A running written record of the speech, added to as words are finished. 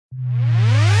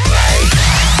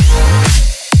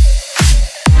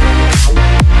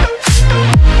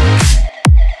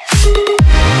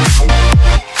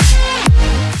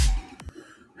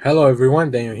Hello,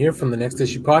 everyone. Daniel here from the Next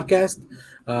Issue Podcast.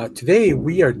 Today,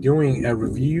 we are doing a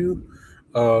review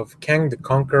of Kang the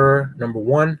Conqueror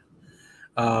 #1.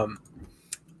 Um,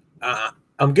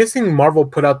 I'm guessing Marvel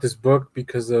put out this book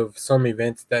because of some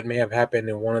events that may have happened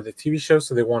in one of the TV shows,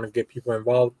 so they want to get people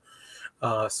involved.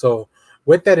 So,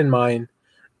 with that in mind,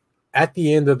 towards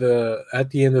the end of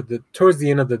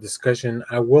the discussion,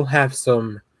 I will have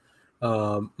some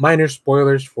minor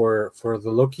spoilers for the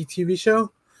Loki TV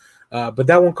show. But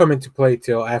that won't come into play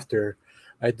till after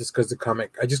I discuss the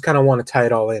comic. I just kind of want to tie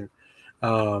it all in.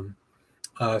 Um,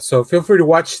 so feel free to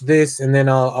watch this, and then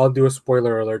I'll do a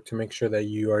spoiler alert to make sure that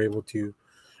you are able to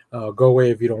go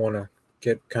away if you don't want to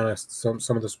get kind of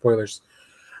some of the spoilers.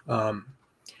 Um,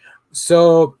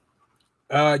 so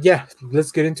yeah,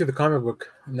 let's get into the comic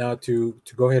book now to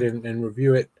go ahead and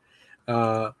review it.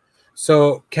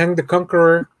 So Kang the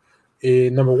Conqueror,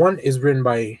 #1 is written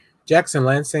by Jackson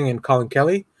Lanzing and Collin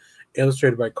Kelly,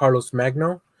 illustrated by Carlos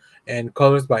Magno, and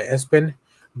colors by Espen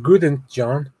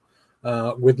Grudentjean,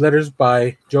 with letters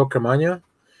by Joe Caramagna.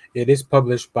 It is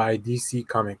published by DC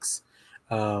Comics.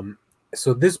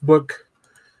 So this book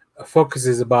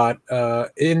focuses about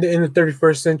in the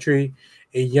 31st century,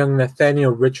 a young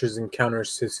Nathaniel Richards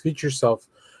encounters his future self,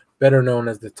 better known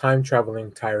as the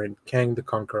time-traveling tyrant Kang the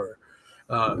Conqueror.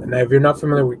 Now, if you're not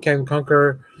familiar with Kang the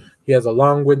Conqueror, he has a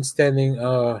long withstanding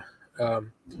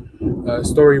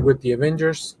story with the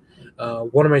Avengers.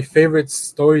 One of my favorite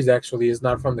stories actually is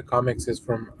not from the comics, is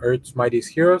from Earth's Mightiest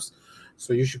Heroes.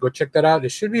 So you should go check that out. It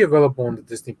should be available on the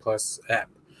Disney Plus app.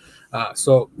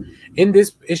 So in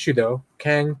this issue, though,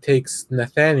 Kang takes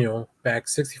Nathaniel back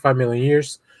 65 million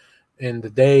years in the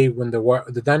day when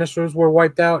the dinosaurs were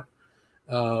wiped out,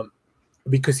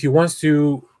 because he wants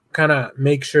to kind of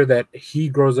make sure that he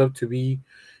grows up to be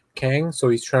Kang. So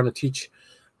he's trying to teach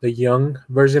the young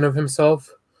version of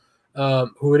himself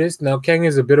who it is. Now, Kang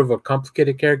is a bit of a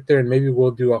complicated character, and maybe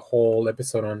we'll do a whole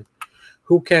episode on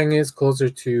who Kang is closer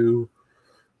to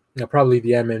probably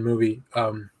the Ant-Man movie.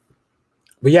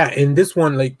 But yeah, in this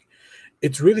one, like,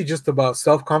 it's really just about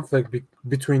self-conflict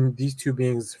between these two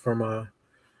beings from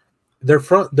they're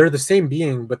the same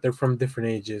being, but they're from different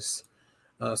ages.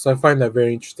 So I find that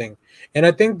very interesting. And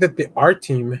I think that the art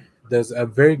team does a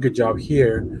very good job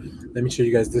here. Let me show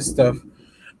you guys this stuff.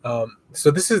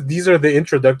 So these are the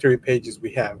introductory pages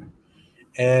we have.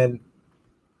 And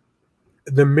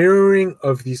the mirroring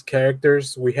of these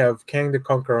characters, we have Kang the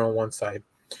Conqueror on one side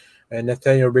and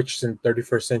Nathaniel Richardson,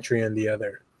 31st century, on the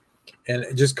other. And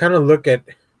just kind of look at,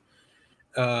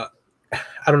 I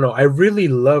don't know, I really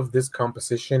love this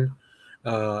composition.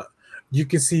 You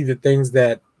can see the things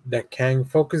that Kang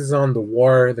focuses on, the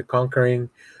war, the conquering,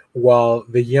 while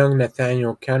the young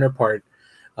Nathaniel counterpart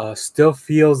still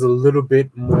feels a little bit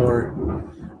more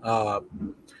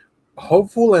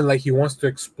hopeful, and like he wants to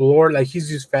explore, like he's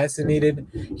just fascinated.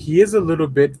 He is a little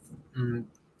bit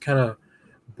kind of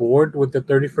bored with the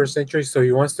 31st century, so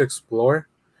he wants to explore,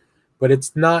 but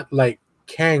it's not like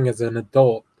Kang as an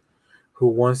adult who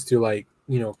wants to, like,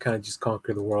 kind of just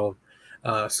conquer the world.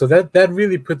 So that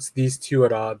really puts these two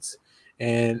at odds.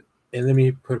 And let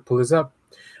me pull this up.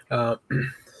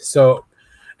 So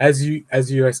as you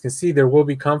guys can see, there will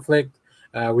be conflict.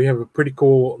 We have a pretty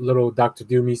cool little Doctor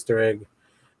Doom Easter egg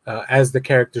as the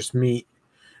characters meet.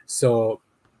 So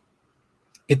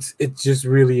it's just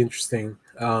really interesting.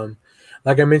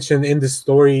 Like I mentioned in the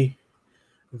story,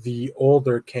 the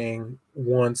older Kang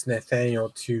wants Nathaniel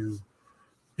to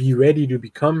be ready to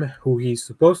become who he's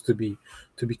supposed to be,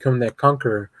 to become that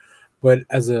conqueror. But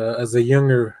as a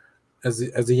young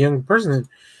person,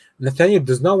 Nathaniel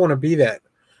does not want to be that.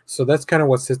 So that's kind of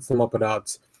what sets them up at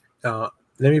odds. Let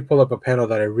me pull up a panel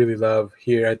that I really love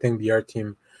here. I think the art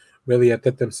team really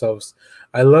outdid themselves.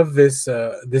 I love this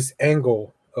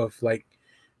angle of like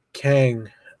Kang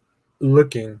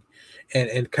looking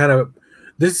and kind of,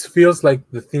 this feels like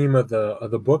the theme of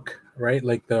the book, right?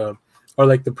 Like the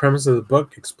premise of the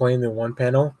book explained in one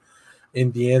panel.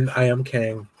 In the end, I am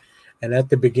Kang, and at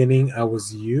the beginning, I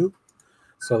was you.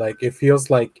 So like it feels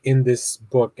like in this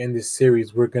book, in this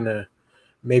series, we're gonna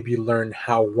maybe learn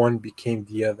how one became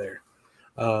the other.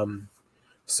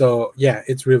 So yeah,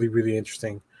 it's really, really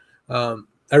interesting. I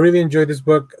really enjoyed this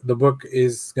book. The book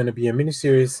is gonna be a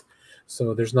miniseries,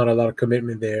 so there's not a lot of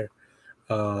commitment there.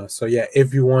 So yeah,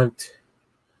 if you want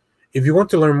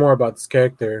to learn more about this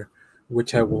character,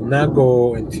 which I will not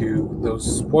go into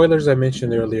those spoilers I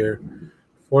mentioned earlier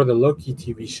for the Loki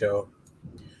TV show,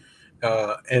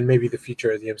 and maybe the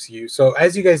future of the MCU. So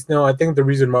as you guys know, I think the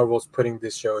reason Marvel's putting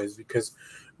this show is because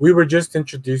we were just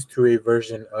introduced to a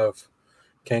version of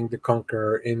Kang the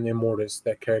Conqueror in Immortus,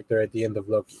 that character at the end of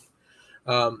Loki.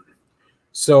 Um,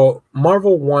 So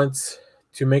Marvel wants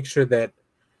to make sure that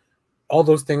all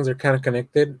those things are kind of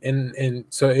connected, and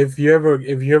so if you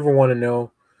ever want to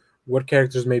know what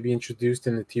characters may be introduced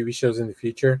in the TV shows in the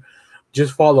future,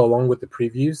 just follow along with the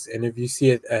previews. And if you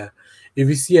see a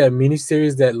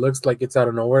miniseries that looks like it's out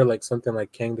of nowhere, like something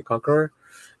like Kang the Conqueror,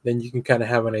 then you can kind of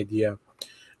have an idea.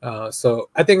 So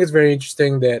I think it's very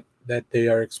interesting that they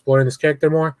are exploring this character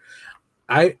more.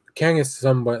 Kang is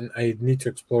someone I need to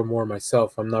explore more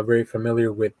myself. I'm not very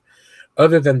familiar with,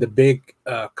 other than the big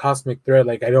cosmic threat.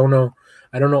 Like I don't know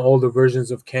all the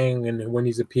versions of Kang and when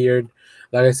he's appeared.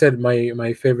 Like I said,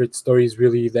 my favorite story is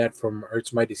really that from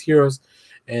Earth's Mightiest Heroes,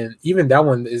 and even that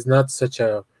one is not such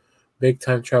a big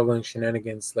time traveling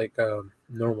shenanigans like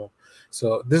normal.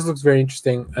 So this looks very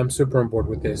interesting. I'm super on board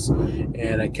with this,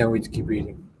 and I can't wait to keep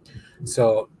reading.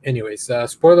 So, anyways,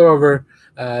 spoiler over.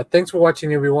 Thanks for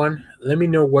watching, everyone. Let me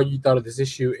know what you thought of this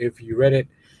issue if you read it.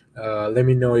 Let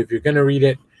me know if you're gonna read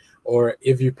it, or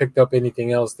if you picked up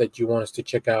anything else that you want us to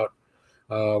check out,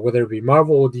 whether it be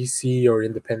Marvel, DC, or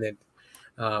independent.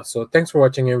 So, thanks for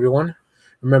watching, everyone.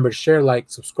 Remember to share, like,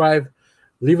 subscribe,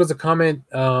 leave us a comment.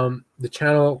 The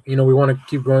channel, we want to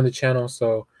keep growing the channel,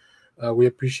 so we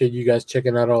appreciate you guys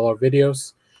checking out all our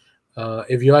videos.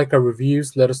 If you like our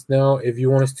reviews, let us know. If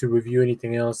you want us to review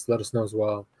anything else, let us know as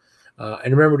well.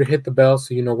 And remember to hit the bell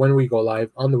so you know when we go live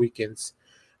on the weekends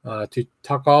to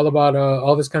talk all about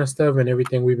all this kind of stuff and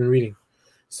everything we've been reading.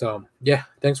 So, yeah,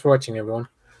 thanks for watching, everyone.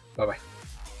 Bye-bye.